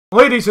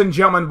Ladies and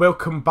gentlemen,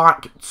 welcome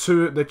back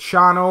to the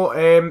channel.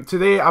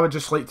 Today I would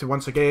just like to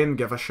once again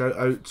give a shout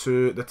out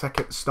to the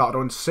tickets that are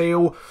on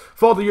sale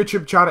for the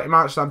YouTube charity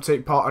match that I'm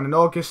taking part in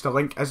August. The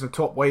link is in the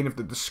top line of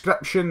the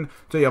description.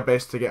 Do your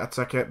best to get a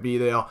ticket, be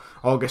there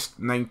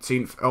August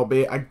 19th. It'll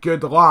be a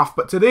good laugh.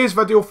 But today's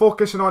video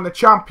focusing on the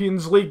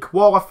Champions League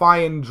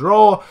qualifying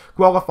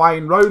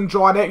round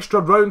draw, an extra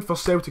round for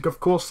Celtic of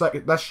course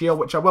this year,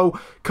 which I will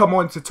come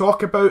on to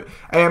talk about.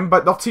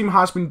 But their team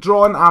has been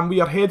drawn and we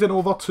are heading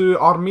over to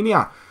Armenia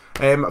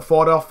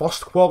for our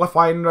first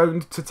qualifying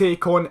round to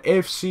take on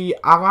FC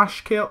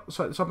Alashkert,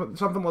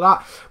 something like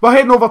that. We're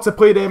heading over to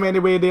play them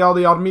anyway. They are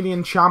the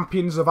Armenian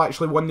champions. They've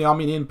actually won the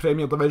Armenian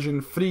Premier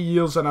Division 3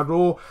 years in a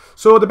row.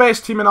 So the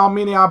best team in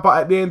Armenia,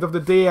 but at the end of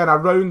the day, in a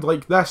round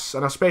like this,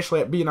 and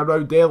especially it being a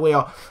round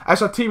earlier,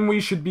 it's a team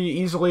we should be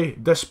easily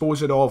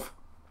disposing of.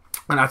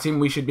 And a team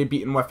we should be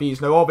beating with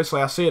ease. Now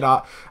obviously I say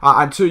that,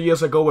 and 2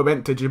 years ago we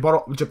went to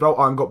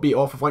Gibraltar and got beat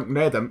off of Lincoln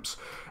Red Imps.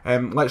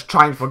 Let's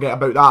try and forget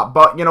about that.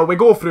 But, you know, we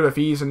go through with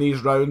ease in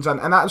these rounds, and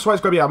that's why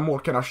it's going to be a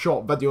more kind of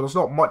short video. There's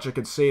not much I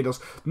could say.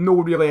 There's no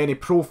really any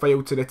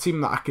profile to the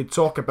team that I could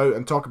talk about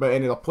and talk about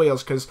any of the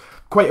players, because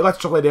quite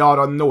literally they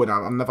are unknown.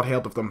 I've never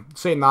heard of them.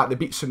 Saying that, they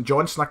beat St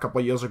Johnstone a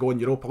couple of years ago in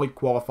Europa League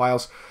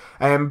qualifiers.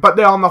 But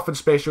they are nothing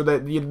special.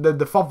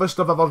 The furthest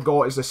I've ever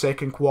got is the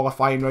second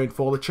qualifying round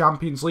for the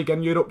Champions League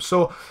in Europe.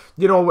 So,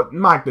 you know,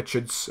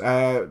 magnitudes,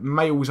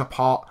 miles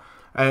apart.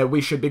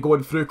 We should be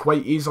going through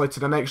quite easily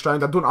to the next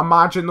round. I don't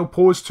imagine they'll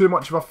pose too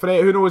much of a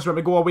threat. Who knows, when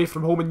we go away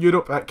from home in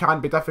Europe, it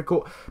can be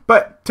difficult.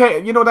 But,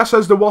 you know, this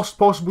is the worst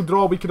possible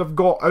draw we could have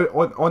got out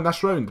on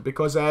this round,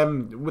 because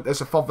it's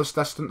the furthest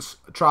distance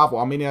travel.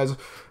 Armenia is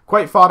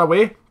quite far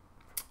away.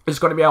 It's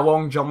going to be a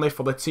long journey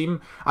for the team.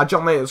 A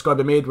journey that's going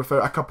to be made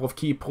without a couple of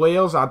key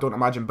players. I don't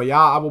imagine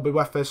Bayata will be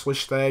with us,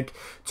 Lustig,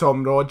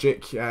 Tom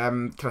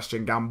Rogic,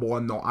 Christian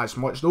Gamboa, not as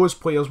much. Those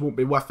players won't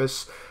be with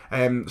us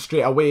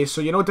straight away.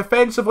 So, you know,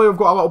 defensively we've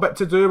got a little bit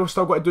to do. We've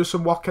still got to do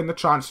some work in the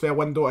transfer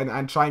window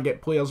and try and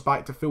get players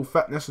back to full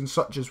fitness and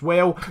such as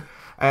well.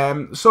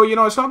 So, you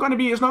know, it's not going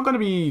to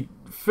be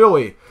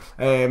fully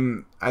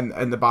in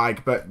the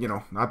bag, but, you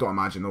know, I don't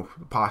imagine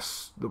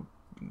they'll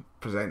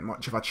present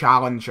much of a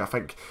challenge. I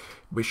think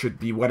we should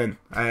be winning.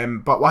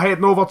 But we're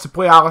heading over to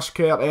play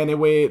Alashkert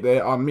anyway,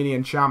 the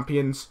Armenian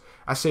champions.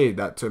 I said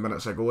that 2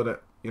 minutes ago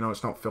that, you know,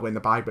 it's not fully in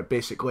the bag, but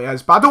basically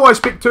is. But I don't want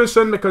to speak too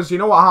soon, because you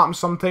know what happens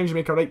sometimes. You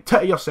make a right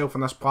tit of yourself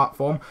on this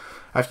platform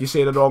if you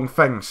say the wrong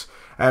things.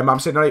 I'm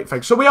saying the right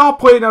things. So we are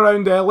playing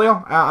around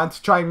earlier, and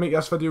to try and make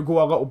this video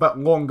go a little bit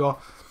longer.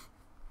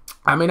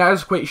 I mean, it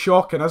is quite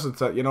shocking,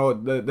 isn't it? You know,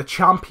 the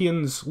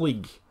Champions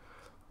League.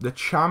 The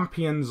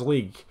Champions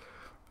League.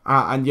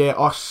 And yeah,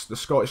 us, the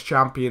Scottish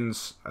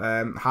champions,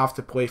 have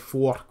to play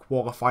 4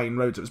 qualifying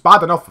rounds. It was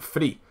bad enough for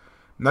 3,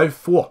 now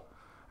 4.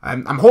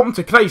 I'm hoping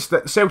to Christ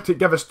that Celtic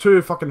give us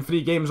 2 fucking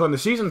free games on the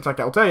season ticket.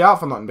 I'll tell you that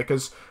for nothing,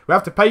 because we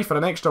have to pay for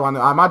an extra one.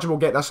 I imagine we'll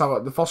get this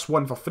the first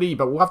one for free,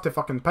 but we'll have to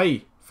fucking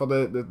pay for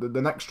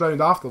the next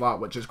round after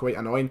that, which is quite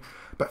annoying.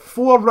 But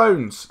 4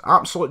 rounds,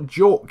 absolute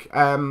joke.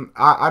 And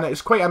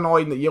it's quite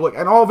annoying that you look,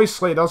 and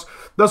obviously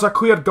there's a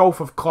clear gulf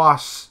of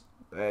class.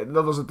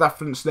 There's a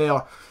difference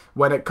there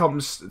when it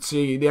comes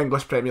to the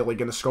English Premier League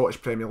and the Scottish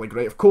Premier League,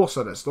 right? Of course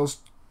there is. There's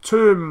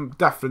 2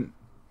 different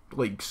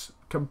leagues,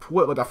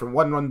 completely different.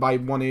 One run by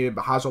money,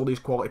 but has all these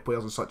quality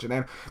players and such, and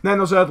then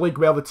there's our league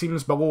where the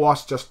teams below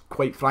us just,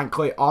 quite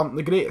frankly, aren't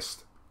the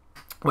greatest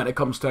when it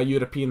comes to a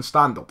European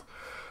standard.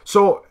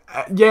 So,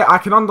 yeah, I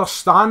can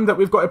understand that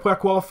we've got to play a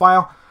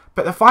qualifier,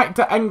 but the fact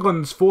that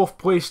England's 4th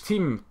place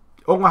team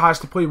only has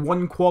to play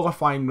 1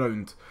 qualifying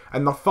round,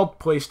 and the 3rd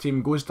place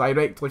team goes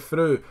directly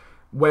through,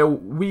 well,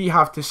 we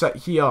have to sit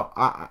here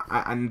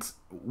and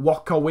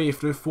work our way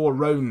through 4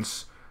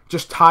 rounds,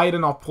 just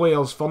tiring our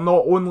players for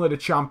not only the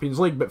Champions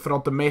League, but for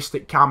our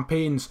domestic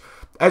campaigns.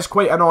 It's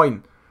quite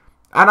annoying.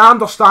 And I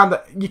understand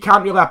that you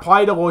can't really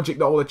apply the logic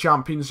that all the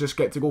champions just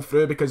get to go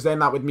through, because then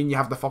that would mean you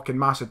have the fucking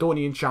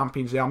Macedonian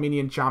champions, the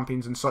Armenian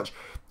champions and such.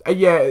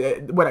 Yeah,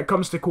 when it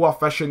comes to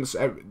coefficients,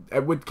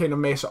 it would kind of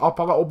mess it up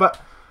a little bit.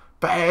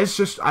 But it is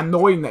just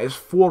annoying that it's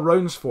 4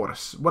 rounds for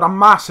us. We're a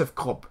massive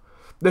club.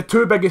 The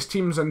 2 biggest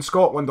teams in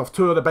Scotland are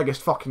 2 of the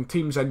biggest fucking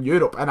teams in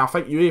Europe, and I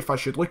think UEFA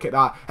should look at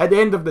that. At the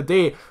end of the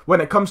day,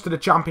 when it comes to the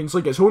Champions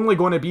League, it's only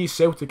going to be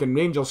Celtic and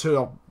Rangers who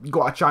have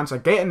got a chance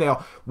of getting there,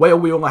 while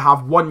we only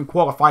have 1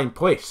 qualifying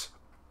place.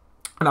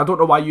 And I don't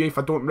know why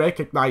UEFA don't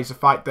recognise the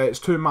fact that it's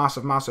 2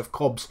 massive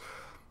clubs.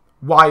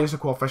 Why is the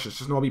coefficients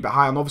just not a wee bit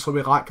higher? And obviously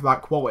we lack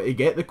that quality to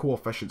get the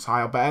coefficients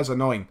higher, but it is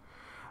annoying.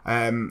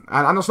 And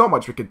there's not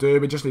much we could do.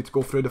 We just need to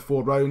go through the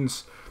 4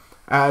 rounds.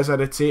 Is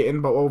irritating,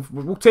 but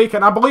we'll take it.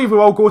 And I believe we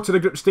will go to the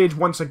group stage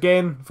once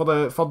again for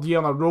the 3rd year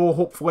in a row.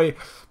 Hopefully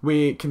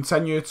we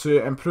continue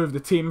to improve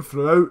the team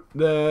throughout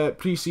the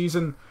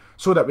pre-season,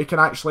 so that we can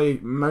actually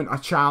mount a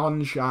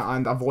challenge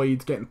and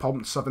avoid getting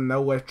pumped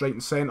 7-0 left, right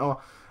and centre.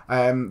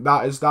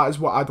 That is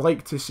what I'd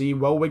like to see.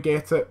 Will we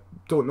get it?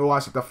 Don't know,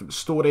 that's a different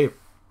story.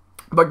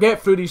 But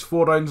get through these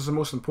 4 rounds is the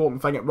most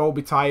important thing. It will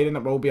be tiring,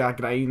 it will be a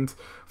grind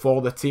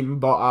for the team,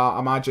 but I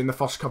imagine the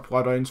first couple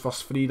of rounds,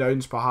 first 3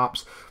 rounds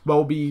perhaps,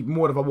 will be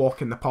more of a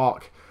walk in the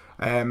park.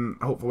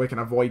 Hopefully we can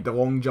avoid the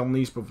long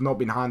journeys. We've not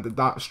been handed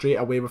that straight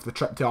away with the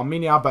trip to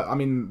Armenia, but I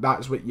mean,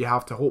 that's what you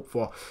have to hope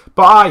for.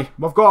 But aye,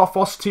 we've got our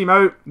first team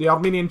out. The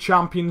Armenian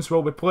champions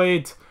will be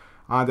played,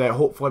 and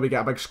hopefully we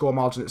get a big score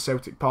margin at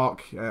Celtic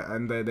Park,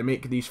 and they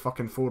make these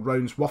fucking 4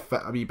 rounds worth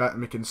it a wee bit,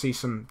 and we can see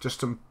some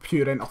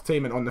pure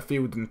entertainment on the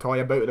field and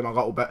toy about them a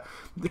little bit.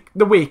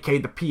 The way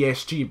kind of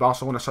PSG,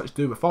 Barcelona such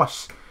do with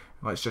us.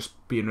 Let's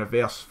just be in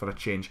reverse for a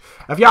change.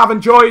 If you have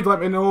enjoyed,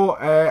 let me know,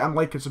 and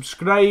like and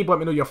subscribe. Let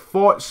me know your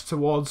thoughts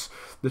towards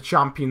the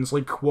Champions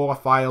League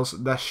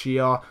qualifiers this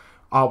year.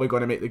 Are we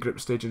going to make the group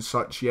stage and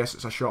such? Yes,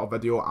 it's a shorter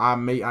video. I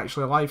might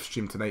actually live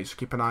stream tonight, so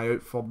keep an eye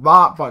out for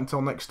that. But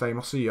until next time,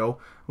 I'll see you all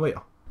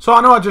later. So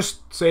I know I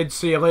just said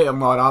see you later,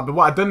 Laura, but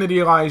what I didn't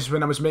realise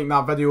when I was making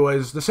that video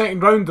is the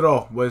second round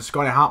draw was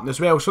going to happen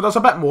as well. So there's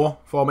a bit more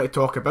for me to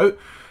talk about.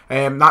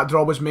 That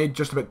draw was made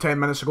just about 10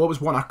 minutes ago. It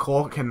was 1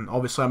 o'clock, and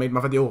obviously I made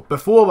my video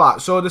before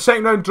that. So the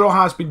second round draw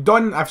has been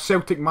done. If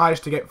Celtic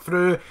managed to get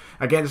through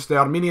against the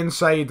Armenian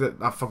side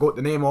that I forgot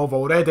the name of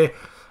already,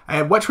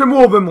 which we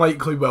more than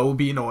likely will,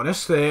 being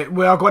honest,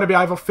 we are going to be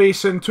either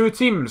facing 2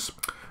 teams.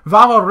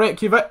 Valor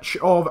Reykjavik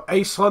of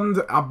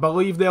Iceland, I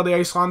believe they're the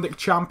Icelandic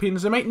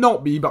champions. They might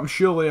not be, but I'm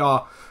sure they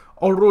are.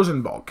 Or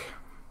Rosenborg.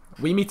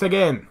 We meet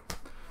again.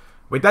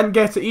 We didn't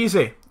get it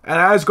easy,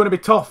 and it is going to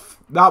be tough.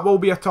 That will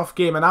be a tough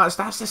game, and that's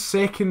the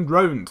second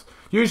round.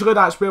 Usually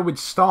that's where we'd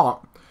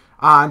start,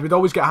 and we'd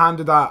always get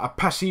handed a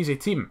piss-easy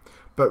team.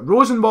 But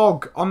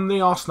Rosenborg on the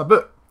Arsenal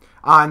boot,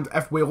 and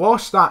if we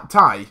lost that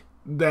tie,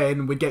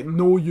 then we get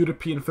no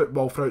European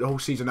football throughout the whole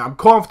season. Now, I'm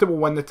confident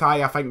we'll win the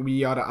tie. I think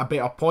we are at a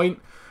better point,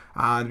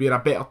 and we're a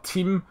better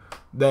team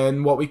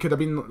than what we could have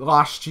been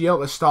last year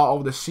at the start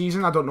of the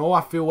season. I don't know.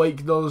 I feel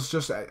like there's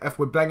just, if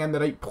we bring in the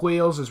right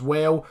players as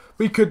well,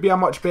 we could be a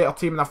much better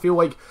team, and I feel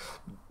like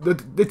the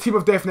team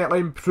have definitely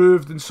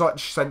improved and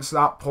such since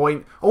that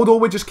point. Although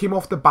we just came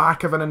off the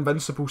back of an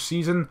invincible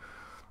season,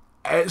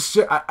 it's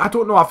just, I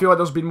don't know, I feel like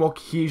there's been more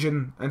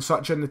cohesion and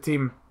such in the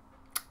team.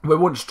 We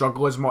won't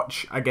struggle as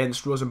much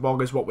against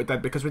Rosenborg as what we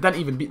did, because we didn't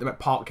even beat them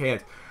at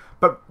Parkhead.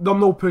 But they're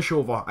no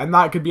pushover, and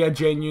that could be a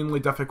genuinely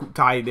difficult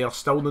tie. They're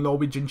still the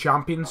Norwegian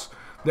champions.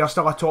 They're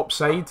still a top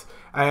side,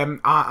 and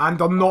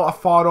they're not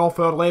far off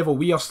our level.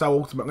 We are still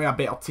ultimately a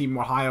better team.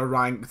 We're higher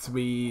ranked.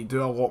 We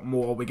do a lot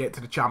more. We get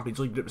to the Champions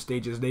League group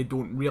stages. They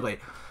don't really,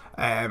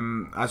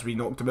 as we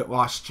knocked them out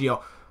last year.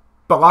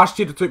 But last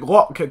year it took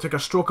luck. It took a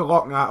stroke of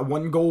luck and a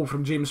 1 goal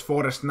from James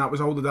Forrest, and that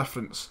was all the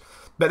difference.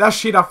 But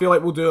this year I feel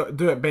like we'll do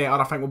it better.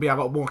 I think we'll be a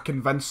little more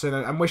convincing.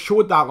 And we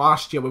showed that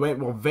last year. We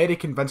were very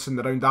convincing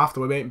the round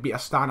after. We went and beat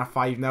Astana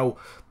 5-0.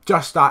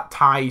 Just that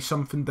tie,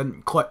 something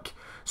didn't click.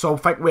 So I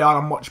think we are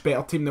a much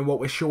better team than what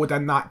we showed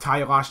in that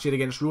tie last year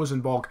against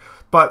Rosenborg.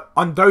 But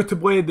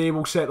undoubtedly they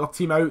will set their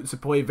team out to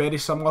play very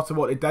similar to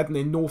what they did, and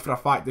they know for a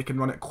fact they can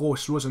run it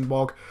close,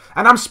 Rosenborg.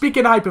 And I'm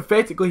speaking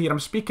hypothetically here.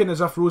 I'm speaking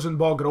as if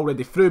Rosenborg are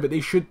already through, but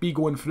they should be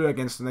going through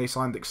against an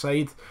Icelandic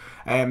side.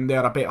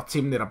 They're a better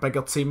team, they're a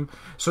bigger team,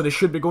 so they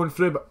should be going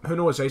through, but who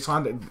knows,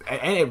 Iceland,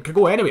 it could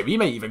go anyway. We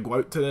might even go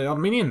out to the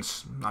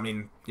Armenians. I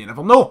mean, you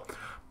never know.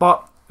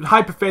 But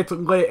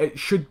hypothetically, it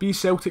should be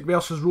Celtic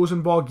versus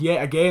Rosenborg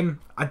yet again.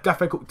 A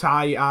difficult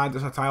tie, and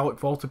as a tie I look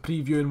forward to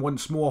previewing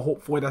once more.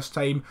 Hopefully this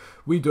time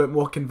we do it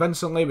more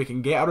convincingly. We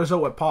can get a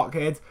result at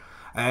Parkhead.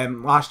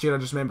 Last year I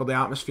just remember the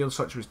atmosphere and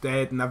such was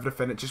dead and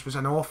everything. It just was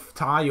an off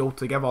tie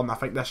altogether, and I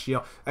think this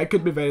year it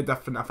could be very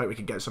different. I think we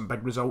could get some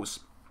big results,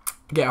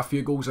 get a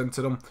few goals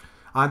into them,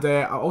 and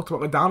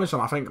ultimately damage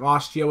them. I think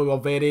last year we were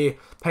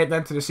heading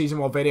into the season,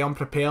 we were very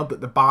unprepared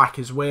at the back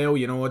as well.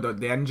 You know,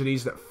 the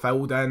injuries that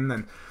filled in,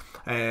 and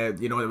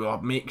you know, we were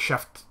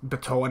makeshift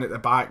baton at the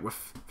back with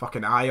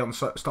fucking iron,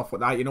 stuff like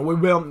that. You know, we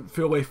weren't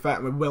fully fit,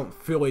 and we weren't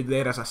fully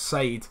there as a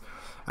side.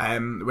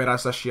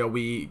 Whereas this year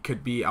we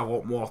could be a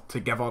lot more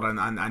together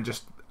and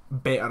just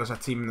better as a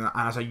team and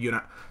as a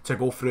unit to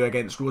go through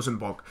against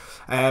Rosenborg.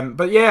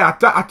 But yeah,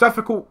 a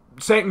difficult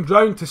second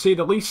round to say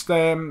the least.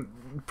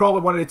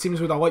 Probably one of the teams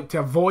would have liked to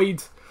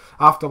avoid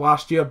after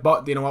last year,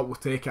 but you know what, we'll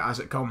take it as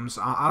it comes.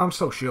 I'm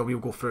still sure we'll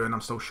go through, and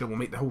I'm still sure we'll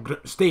make the whole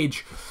group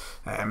stage.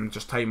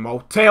 Just time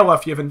will tell.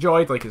 If you've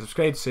enjoyed, like and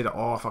subscribe, say that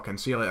off. I can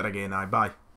see you later again. Bye.